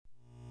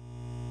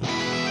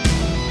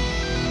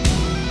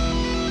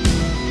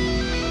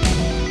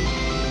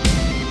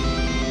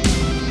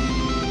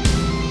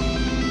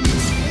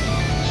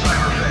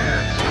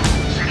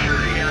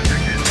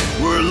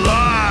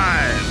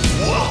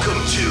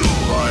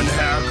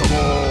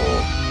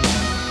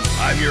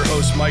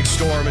host, Mike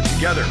Storm, and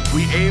together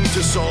we aim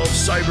to solve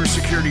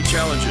cybersecurity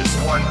challenges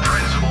one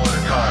principle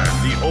at a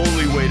time. The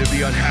only way to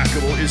be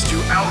unhackable is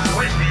to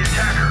outwit the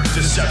attacker.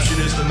 Deception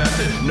is the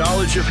method.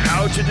 Knowledge of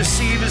how to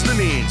deceive is the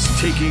means.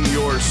 Taking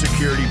your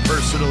security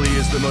personally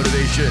is the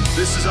motivation.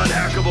 This is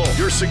Unhackable,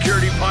 your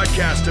security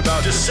podcast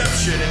about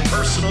deception and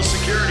personal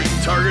security.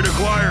 Target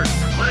acquired.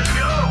 Let's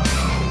go.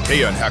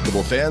 Hey,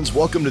 Unhackable fans.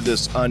 Welcome to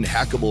this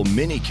Unhackable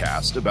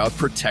minicast about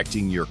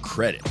protecting your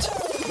credit.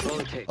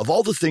 Of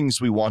all the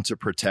things we want to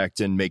protect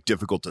and make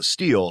difficult to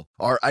steal,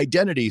 our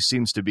identity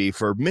seems to be,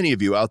 for many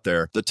of you out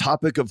there, the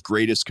topic of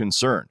greatest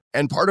concern.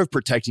 And part of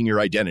protecting your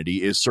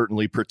identity is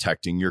certainly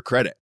protecting your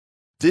credit.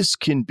 This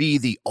can be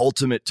the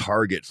ultimate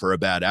target for a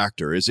bad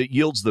actor as it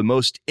yields the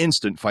most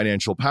instant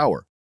financial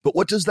power. But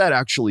what does that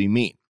actually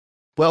mean?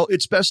 Well,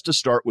 it's best to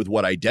start with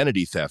what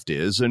identity theft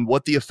is and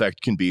what the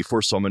effect can be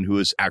for someone who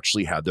has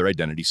actually had their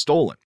identity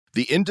stolen.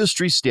 The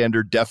industry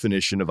standard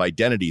definition of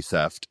identity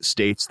theft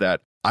states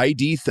that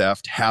ID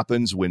theft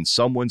happens when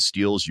someone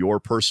steals your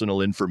personal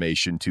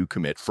information to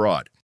commit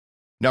fraud.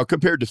 Now,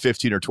 compared to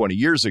 15 or 20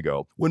 years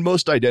ago, when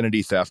most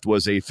identity theft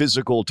was a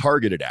physical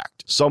targeted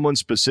act, someone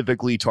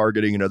specifically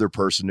targeting another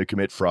person to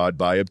commit fraud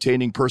by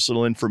obtaining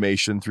personal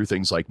information through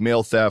things like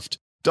mail theft,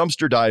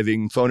 dumpster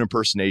diving, phone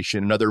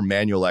impersonation, and other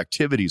manual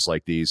activities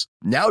like these.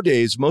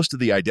 Nowadays, most of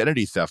the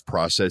identity theft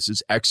process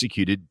is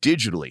executed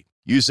digitally,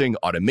 using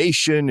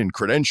automation and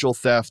credential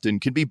theft,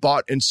 and can be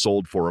bought and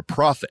sold for a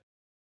profit.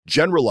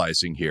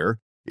 Generalizing here,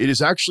 it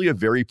is actually a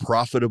very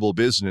profitable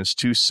business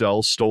to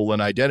sell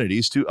stolen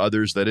identities to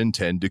others that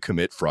intend to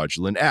commit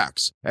fraudulent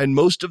acts. And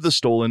most of the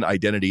stolen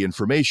identity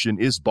information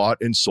is bought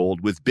and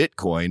sold with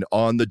Bitcoin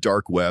on the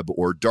dark web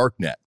or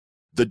darknet.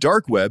 The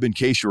dark web, in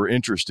case you're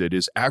interested,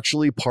 is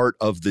actually part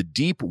of the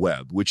deep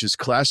web, which is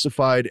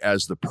classified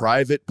as the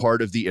private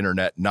part of the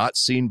internet not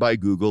seen by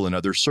Google and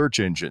other search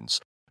engines.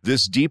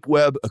 This deep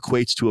web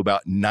equates to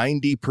about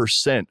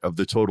 90% of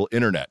the total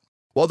internet.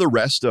 While the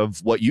rest of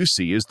what you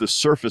see is the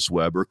surface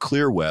web or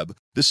clear web,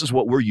 this is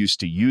what we're used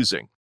to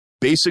using.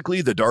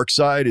 Basically, the dark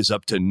side is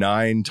up to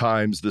 9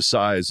 times the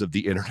size of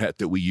the internet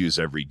that we use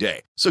every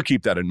day. So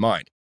keep that in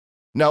mind.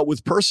 Now,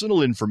 with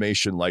personal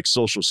information like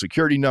social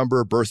security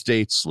number, birth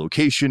dates,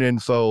 location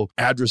info,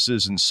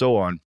 addresses, and so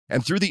on,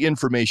 and through the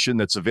information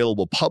that's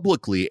available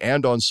publicly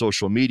and on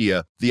social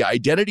media, the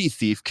identity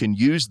thief can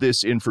use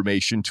this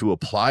information to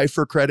apply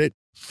for credit,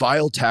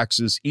 file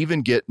taxes,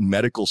 even get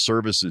medical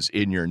services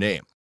in your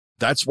name.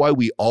 That's why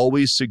we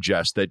always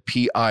suggest that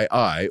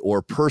PII,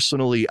 or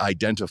personally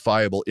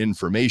identifiable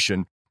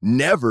information,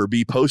 never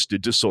be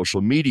posted to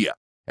social media,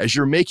 as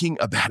you're making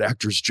a bad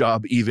actor's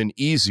job even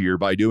easier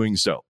by doing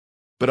so.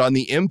 But on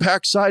the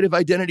impact side of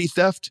identity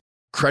theft,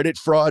 credit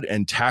fraud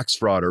and tax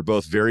fraud are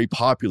both very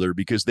popular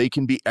because they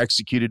can be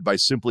executed by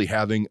simply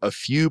having a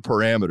few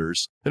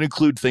parameters that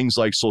include things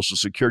like social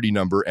security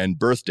number and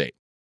birth date.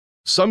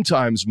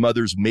 Sometimes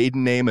mother's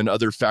maiden name and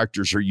other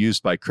factors are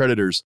used by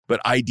creditors,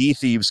 but ID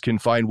thieves can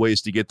find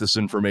ways to get this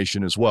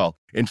information as well.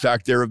 In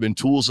fact, there have been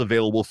tools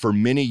available for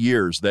many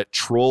years that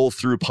troll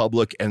through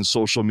public and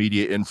social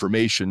media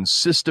information,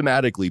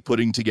 systematically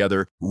putting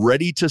together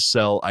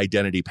ready-to-sell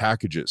identity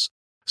packages.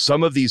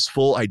 Some of these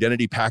full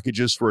identity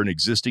packages for an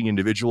existing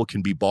individual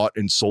can be bought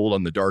and sold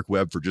on the dark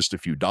web for just a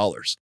few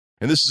dollars.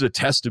 And this is a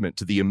testament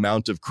to the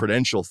amount of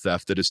credential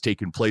theft that has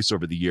taken place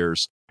over the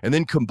years. And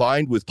then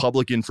combined with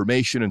public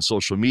information and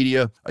social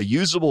media, a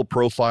usable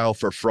profile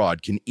for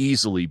fraud can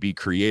easily be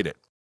created.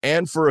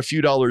 And for a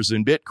few dollars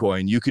in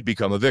Bitcoin, you could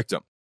become a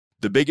victim.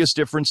 The biggest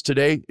difference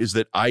today is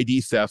that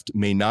ID theft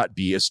may not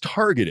be as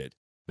targeted.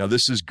 Now,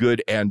 this is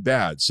good and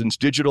bad. Since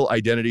digital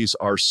identities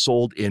are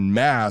sold in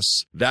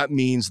mass, that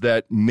means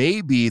that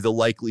maybe the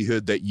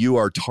likelihood that you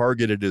are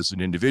targeted as an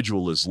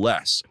individual is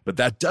less. But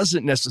that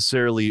doesn't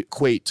necessarily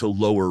equate to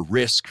lower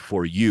risk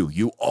for you.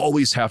 You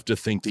always have to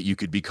think that you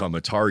could become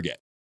a target.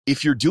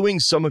 If you're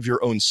doing some of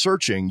your own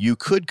searching, you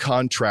could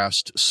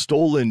contrast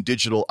stolen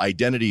digital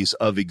identities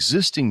of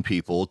existing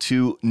people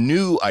to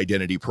new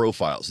identity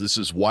profiles. This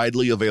is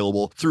widely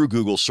available through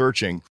Google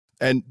searching.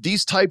 And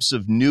these types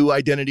of new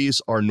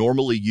identities are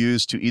normally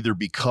used to either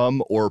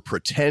become or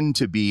pretend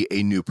to be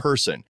a new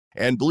person.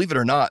 And believe it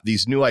or not,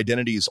 these new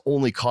identities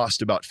only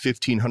cost about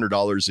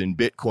 $1,500 in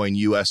Bitcoin,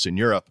 US, and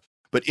Europe.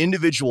 But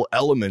individual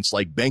elements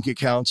like bank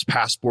accounts,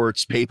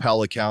 passports,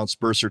 PayPal accounts,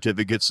 birth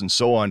certificates, and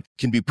so on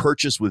can be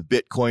purchased with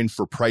Bitcoin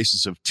for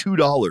prices of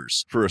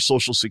 $2 for a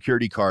social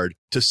security card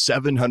to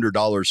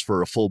 $700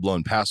 for a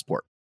full-blown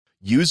passport.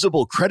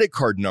 Usable credit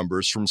card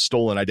numbers from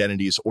stolen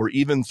identities or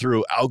even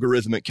through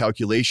algorithmic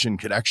calculation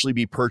can actually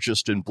be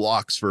purchased in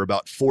blocks for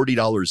about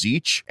 $40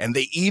 each, and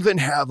they even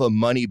have a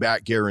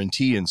money-back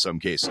guarantee in some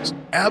cases.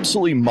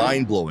 Absolutely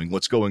mind-blowing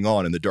what's going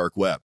on in the dark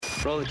web.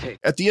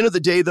 At the end of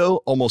the day, though,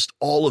 almost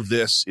all of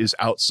this is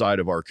outside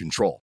of our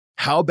control.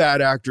 How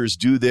bad actors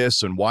do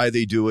this and why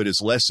they do it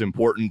is less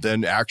important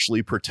than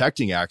actually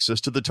protecting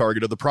access to the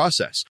target of the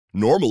process,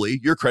 normally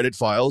your credit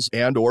files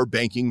and or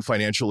banking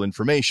financial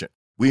information.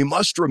 We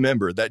must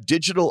remember that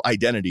digital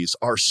identities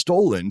are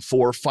stolen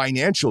for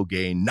financial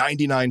gain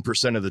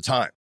 99% of the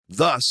time.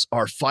 Thus,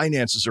 our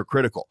finances are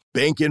critical.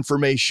 Bank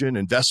information,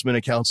 investment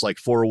accounts like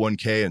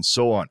 401k, and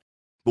so on.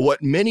 But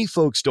what many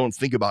folks don't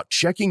think about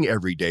checking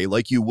every day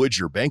like you would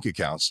your bank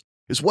accounts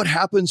is what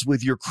happens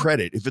with your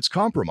credit if it's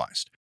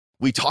compromised.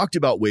 We talked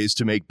about ways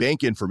to make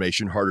bank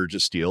information harder to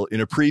steal in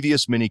a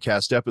previous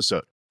minicast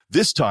episode.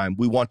 This time,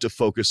 we want to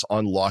focus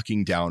on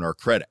locking down our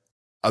credit.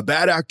 A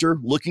bad actor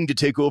looking to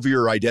take over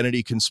your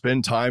identity can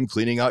spend time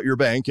cleaning out your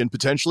bank and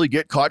potentially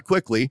get caught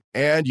quickly,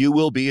 and you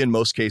will be, in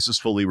most cases,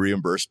 fully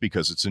reimbursed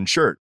because it's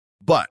insured.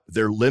 But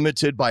they're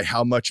limited by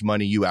how much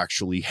money you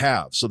actually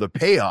have, so the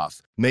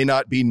payoff may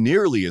not be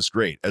nearly as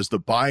great as the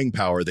buying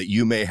power that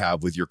you may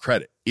have with your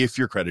credit, if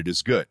your credit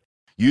is good.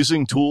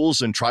 Using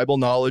tools and tribal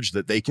knowledge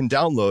that they can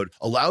download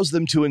allows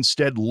them to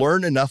instead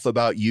learn enough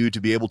about you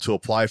to be able to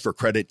apply for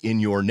credit in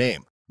your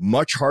name.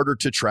 Much harder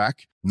to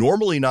track,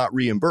 normally not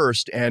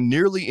reimbursed, and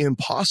nearly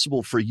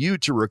impossible for you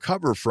to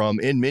recover from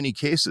in many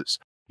cases.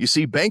 You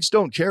see, banks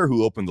don't care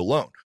who opened the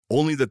loan,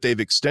 only that they've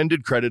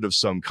extended credit of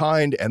some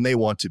kind and they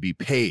want to be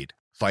paid.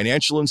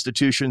 Financial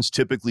institutions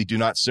typically do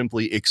not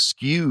simply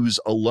excuse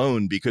a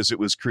loan because it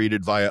was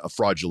created via a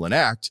fraudulent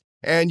act,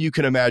 and you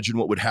can imagine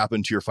what would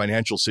happen to your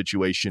financial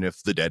situation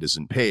if the debt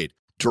isn't paid,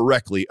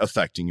 directly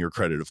affecting your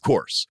credit, of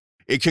course.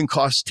 It can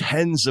cost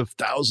tens of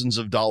thousands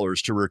of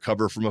dollars to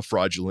recover from a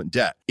fraudulent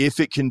debt, if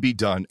it can be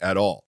done at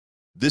all.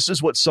 This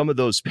is what some of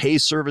those pay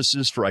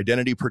services for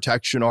identity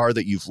protection are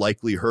that you've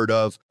likely heard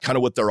of, kind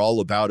of what they're all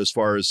about as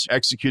far as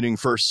executing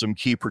first some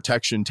key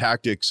protection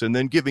tactics and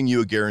then giving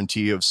you a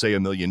guarantee of, say,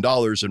 $1 million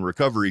in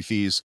recovery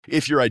fees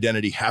if your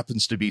identity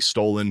happens to be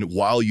stolen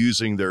while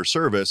using their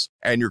service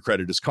and your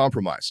credit is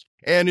compromised.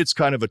 And it's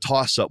kind of a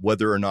toss-up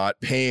whether or not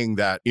paying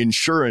that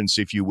insurance,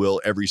 if you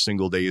will, every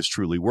single day is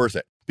truly worth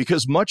it.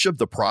 Because much of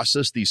the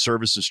process these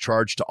services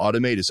charge to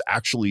automate is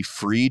actually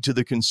free to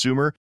the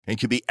consumer and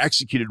can be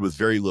executed with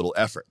very little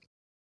effort.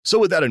 So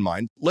with that in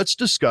mind, let's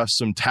discuss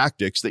some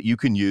tactics that you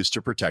can use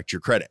to protect your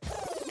credit.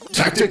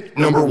 Tactic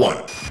number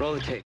 1,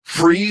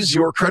 freeze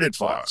your credit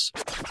files.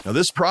 Now,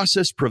 this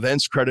process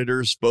prevents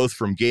creditors both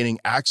from gaining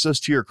access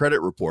to your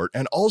credit report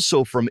and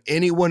also from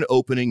anyone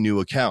opening new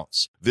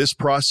accounts. This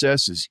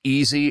process is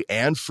easy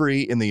and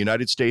free in the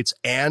United States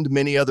and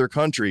many other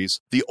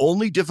countries. The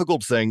only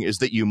difficult thing is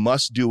that you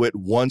must do it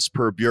once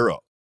per bureau.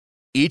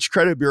 Each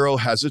credit bureau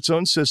has its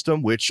own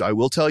system, which I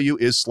will tell you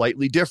is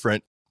slightly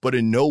different, but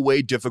in no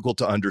way difficult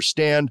to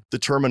understand. The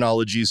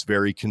terminology is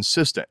very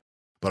consistent.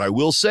 But I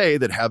will say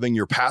that having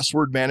your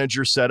password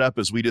manager set up,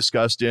 as we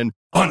discussed in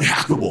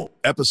Unhackable,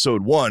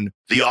 episode 1,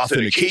 the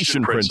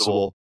authentication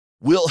principle,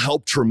 will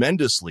help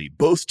tremendously,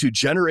 both to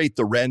generate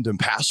the random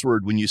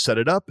password when you set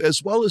it up,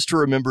 as well as to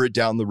remember it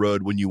down the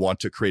road when you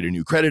want to create a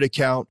new credit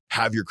account,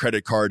 have your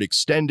credit card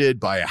extended,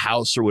 buy a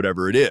house, or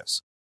whatever it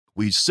is.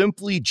 We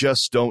simply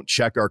just don't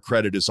check our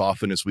credit as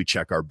often as we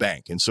check our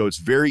bank. And so it's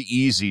very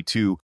easy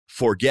to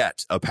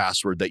forget a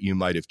password that you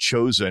might have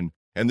chosen.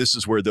 And this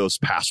is where those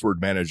password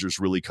managers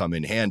really come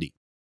in handy.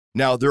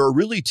 Now, there are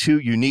really two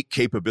unique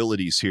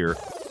capabilities here: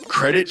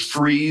 credit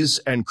freeze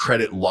and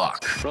credit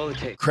lock.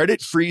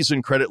 Credit freeze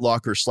and credit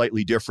lock are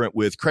slightly different,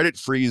 with credit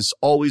freeze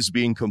always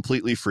being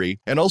completely free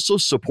and also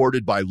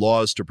supported by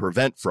laws to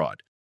prevent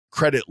fraud.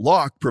 Credit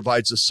lock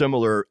provides a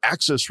similar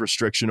access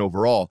restriction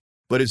overall,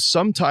 but is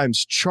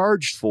sometimes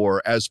charged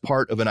for as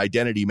part of an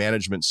identity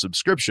management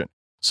subscription,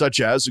 such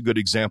as a good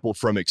example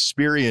from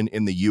Experian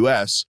in the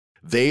US.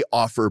 They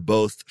offer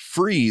both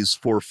freeze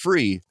for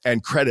free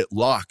and credit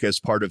lock as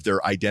part of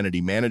their identity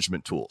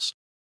management tools.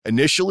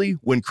 Initially,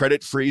 when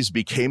credit freeze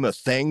became a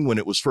thing when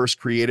it was first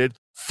created,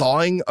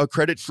 thawing a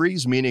credit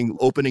freeze, meaning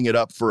opening it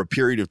up for a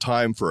period of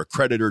time for a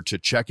creditor to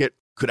check it,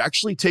 could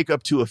actually take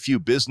up to a few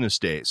business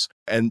days.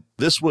 And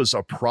this was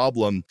a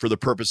problem for the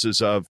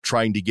purposes of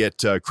trying to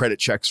get credit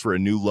checks for a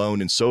new loan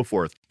and so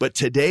forth. But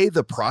today,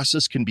 the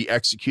process can be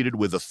executed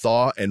with a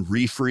thaw and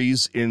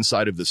refreeze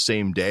inside of the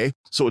same day.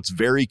 So it's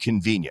very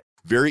convenient.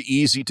 Very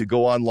easy to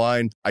go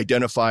online,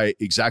 identify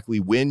exactly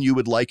when you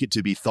would like it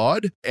to be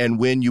thawed and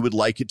when you would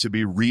like it to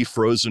be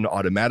refrozen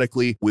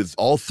automatically. With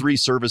all three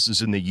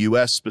services in the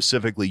US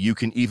specifically, you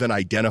can even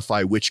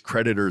identify which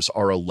creditors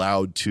are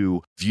allowed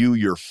to view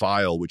your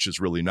file, which is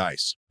really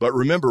nice. But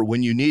remember,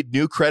 when you need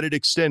new credit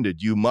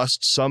extended, you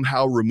must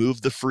somehow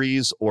remove the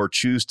freeze or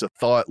choose to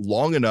thaw it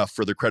long enough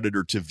for the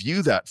creditor to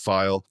view that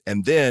file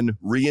and then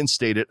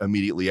reinstate it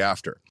immediately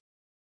after.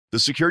 The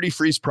security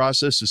freeze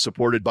process is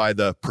supported by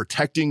the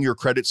Protecting Your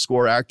Credit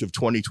Score Act of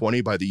 2020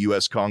 by the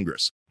U.S.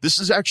 Congress. This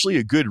is actually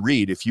a good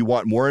read if you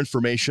want more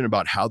information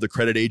about how the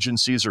credit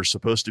agencies are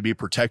supposed to be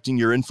protecting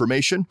your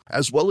information,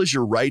 as well as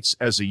your rights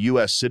as a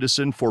U.S.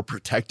 citizen for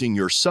protecting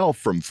yourself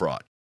from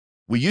fraud.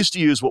 We used to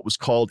use what was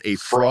called a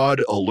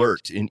fraud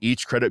alert in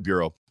each credit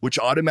bureau, which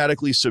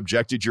automatically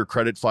subjected your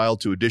credit file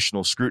to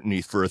additional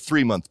scrutiny for a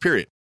 3-month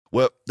period.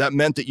 Well, that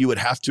meant that you would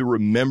have to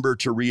remember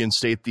to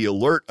reinstate the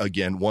alert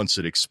again once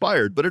it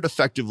expired, but it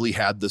effectively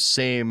had the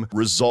same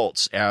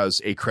results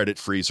as a credit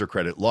freeze or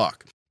credit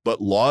lock. But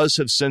laws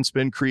have since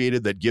been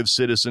created that give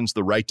citizens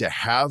the right to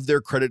have their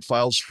credit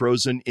files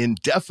frozen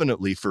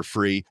indefinitely for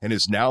free and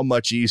is now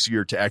much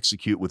easier to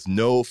execute with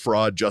no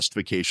fraud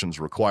justifications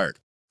required.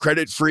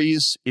 Credit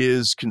freeze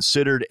is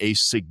considered a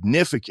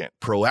significant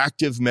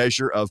proactive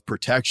measure of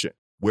protection,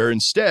 where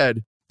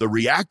instead, the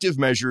reactive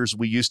measures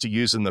we used to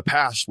use in the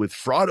past with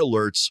fraud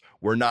alerts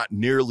were not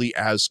nearly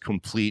as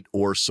complete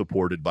or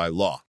supported by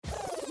law.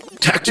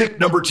 Tactic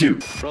number 2,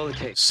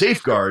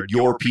 safeguard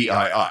your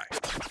PII.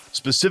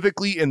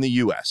 Specifically in the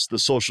US, the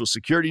Social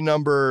Security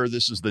number,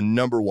 this is the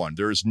number one.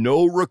 There is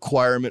no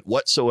requirement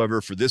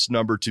whatsoever for this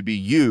number to be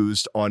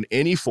used on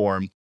any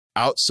form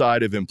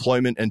outside of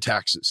employment and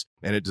taxes.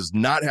 And it does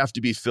not have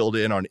to be filled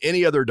in on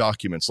any other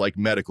documents like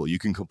medical. You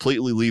can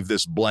completely leave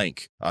this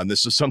blank.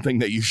 This is something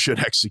that you should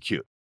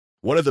execute.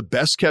 One of the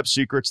best kept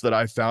secrets that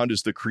I found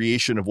is the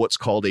creation of what's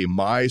called a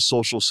My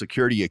Social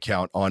Security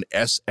account on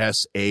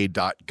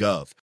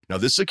SSA.gov. Now,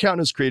 this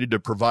account is created to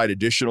provide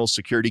additional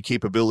security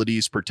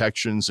capabilities,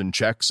 protections, and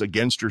checks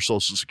against your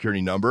Social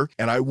Security number.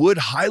 And I would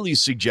highly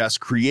suggest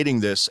creating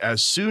this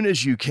as soon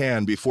as you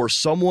can before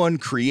someone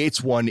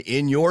creates one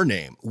in your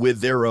name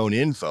with their own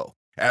info,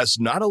 as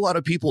not a lot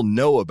of people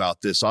know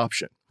about this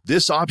option.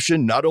 This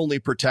option not only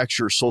protects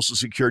your Social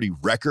Security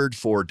record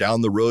for down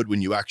the road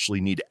when you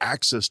actually need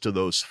access to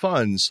those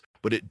funds,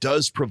 but it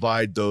does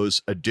provide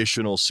those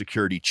additional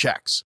security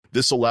checks.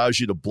 This allows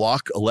you to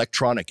block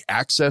electronic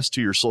access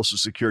to your Social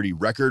Security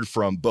record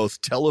from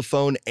both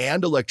telephone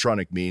and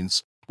electronic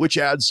means, which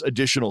adds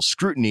additional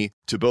scrutiny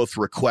to both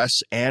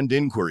requests and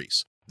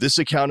inquiries. This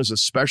account is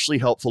especially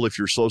helpful if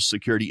your Social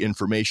Security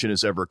information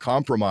is ever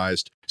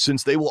compromised,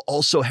 since they will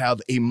also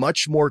have a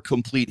much more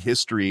complete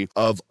history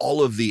of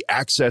all of the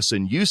access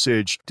and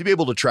usage to be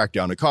able to track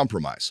down a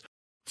compromise.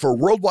 For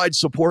worldwide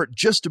support,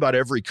 just about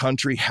every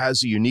country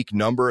has a unique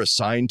number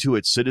assigned to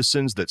its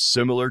citizens that's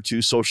similar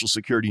to Social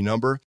Security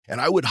number,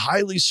 and I would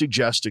highly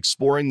suggest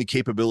exploring the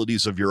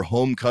capabilities of your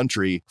home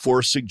country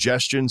for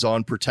suggestions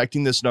on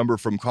protecting this number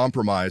from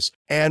compromise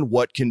and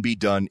what can be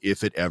done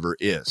if it ever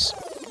is.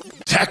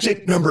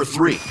 Tactic number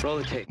 3,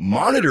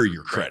 monitor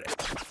your credit.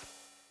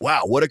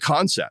 Wow, what a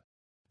concept.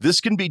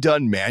 This can be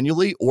done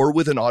manually or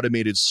with an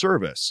automated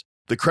service.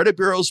 The credit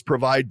bureaus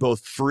provide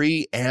both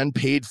free and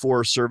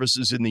paid-for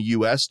services in the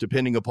U.S.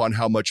 depending upon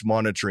how much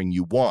monitoring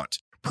you want.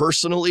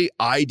 Personally,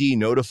 ID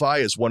Notify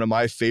is one of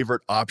my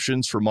favorite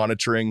options for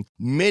monitoring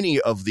many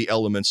of the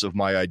elements of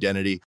my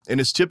identity and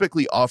is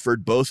typically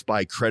offered both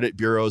by credit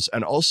bureaus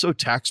and also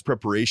tax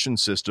preparation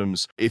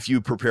systems if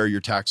you prepare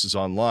your taxes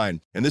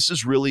online. And this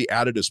is really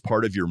added as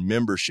part of your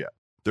membership.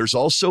 There's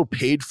also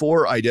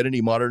paid-for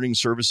identity monitoring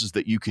services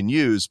that you can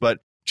use, but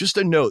just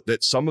a note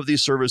that some of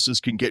these services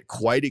can get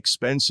quite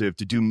expensive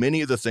to do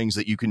many of the things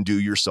that you can do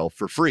yourself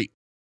for free.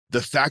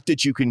 The fact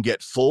that you can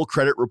get full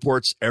credit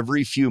reports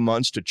every few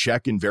months to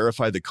check and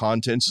verify the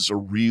contents is a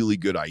really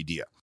good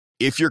idea.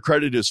 If your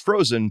credit is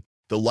frozen,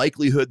 the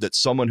likelihood that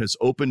someone has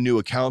opened new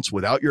accounts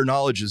without your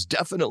knowledge is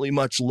definitely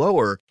much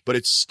lower, but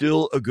it's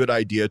still a good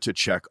idea to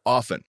check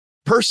often.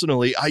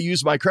 Personally, I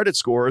use my credit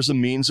score as a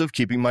means of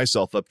keeping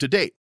myself up to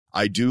date.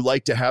 I do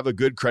like to have a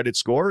good credit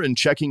score, and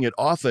checking it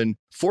often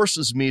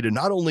forces me to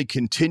not only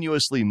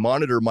continuously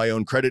monitor my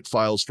own credit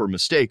files for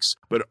mistakes,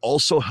 but it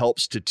also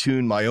helps to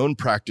tune my own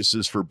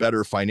practices for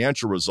better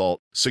financial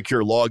result,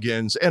 secure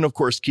logins, and of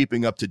course,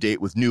 keeping up to date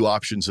with new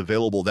options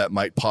available that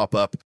might pop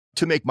up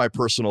to make my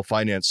personal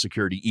finance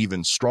security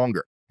even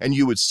stronger. And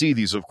you would see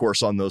these, of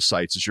course, on those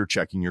sites as you're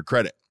checking your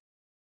credit.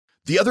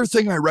 The other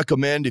thing I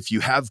recommend if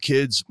you have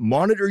kids,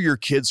 monitor your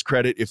kids'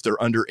 credit if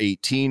they're under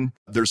 18.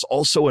 There's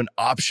also an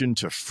option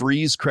to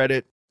freeze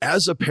credit.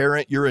 As a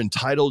parent, you're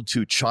entitled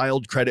to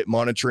child credit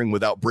monitoring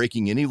without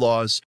breaking any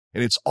laws,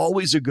 and it's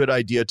always a good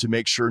idea to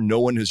make sure no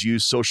one has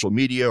used social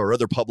media or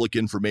other public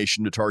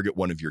information to target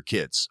one of your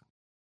kids.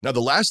 Now,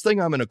 the last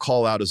thing I'm going to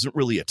call out isn't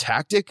really a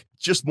tactic,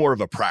 it's just more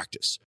of a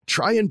practice.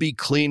 Try and be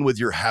clean with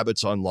your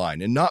habits online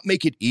and not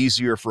make it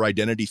easier for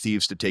identity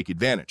thieves to take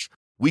advantage.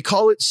 We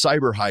call it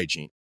cyber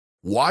hygiene.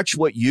 Watch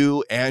what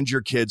you and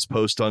your kids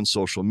post on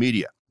social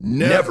media.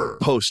 Never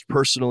post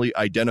personally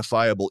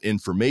identifiable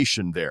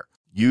information there.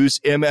 Use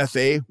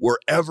MFA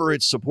wherever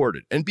it's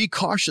supported and be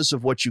cautious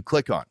of what you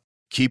click on.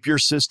 Keep your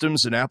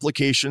systems and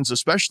applications,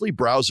 especially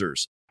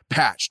browsers,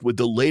 patched with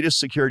the latest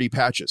security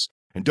patches.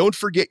 And don't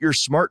forget your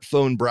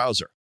smartphone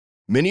browser.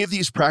 Many of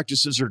these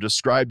practices are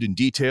described in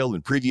detail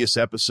in previous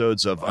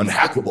episodes of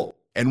Unhackable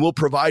and will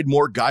provide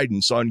more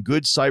guidance on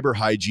good cyber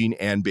hygiene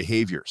and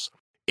behaviors.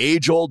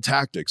 Age-old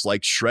tactics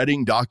like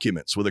shredding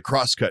documents with a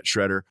crosscut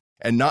shredder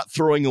and not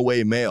throwing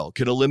away mail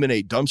can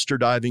eliminate dumpster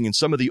diving and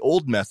some of the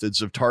old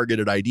methods of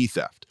targeted ID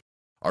theft.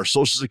 Our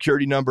Social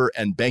Security number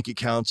and bank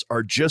accounts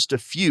are just a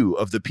few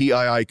of the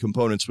PII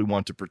components we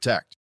want to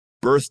protect.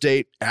 Birth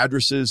date,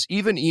 addresses,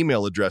 even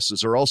email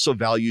addresses are also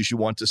values you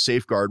want to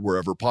safeguard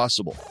wherever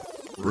possible.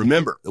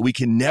 Remember that we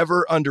can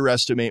never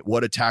underestimate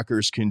what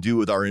attackers can do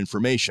with our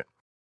information.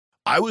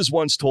 I was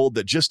once told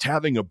that just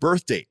having a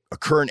birth date, a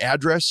current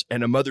address,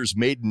 and a mother's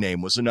maiden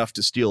name was enough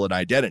to steal an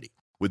identity,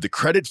 with the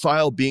credit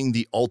file being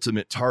the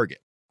ultimate target.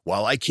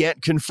 While I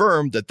can't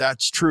confirm that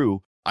that's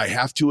true, I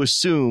have to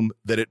assume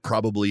that it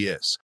probably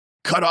is.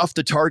 Cut off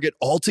the target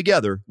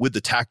altogether with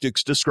the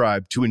tactics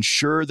described to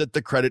ensure that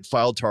the credit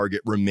file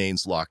target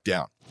remains locked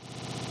down.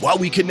 While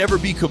we can never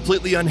be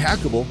completely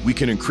unhackable, we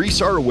can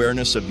increase our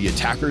awareness of the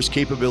attacker's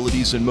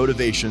capabilities and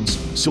motivations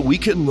so we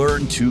can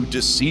learn to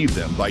deceive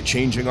them by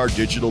changing our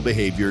digital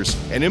behaviors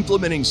and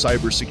implementing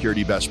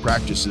cybersecurity best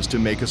practices to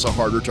make us a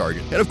harder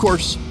target, and of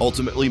course,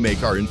 ultimately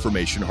make our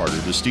information harder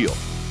to steal.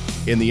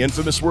 In the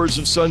infamous words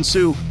of Sun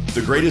Tzu,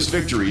 the greatest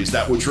victory is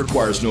that which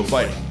requires no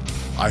fighting.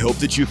 I hope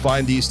that you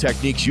find these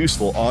techniques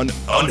useful on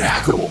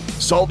Unhackable,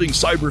 solving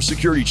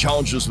cybersecurity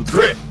challenges with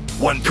grit,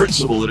 one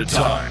principle at a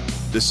time.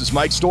 This is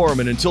Mike Storm,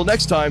 and until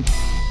next time,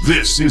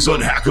 this is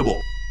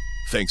Unhackable.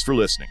 Thanks for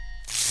listening.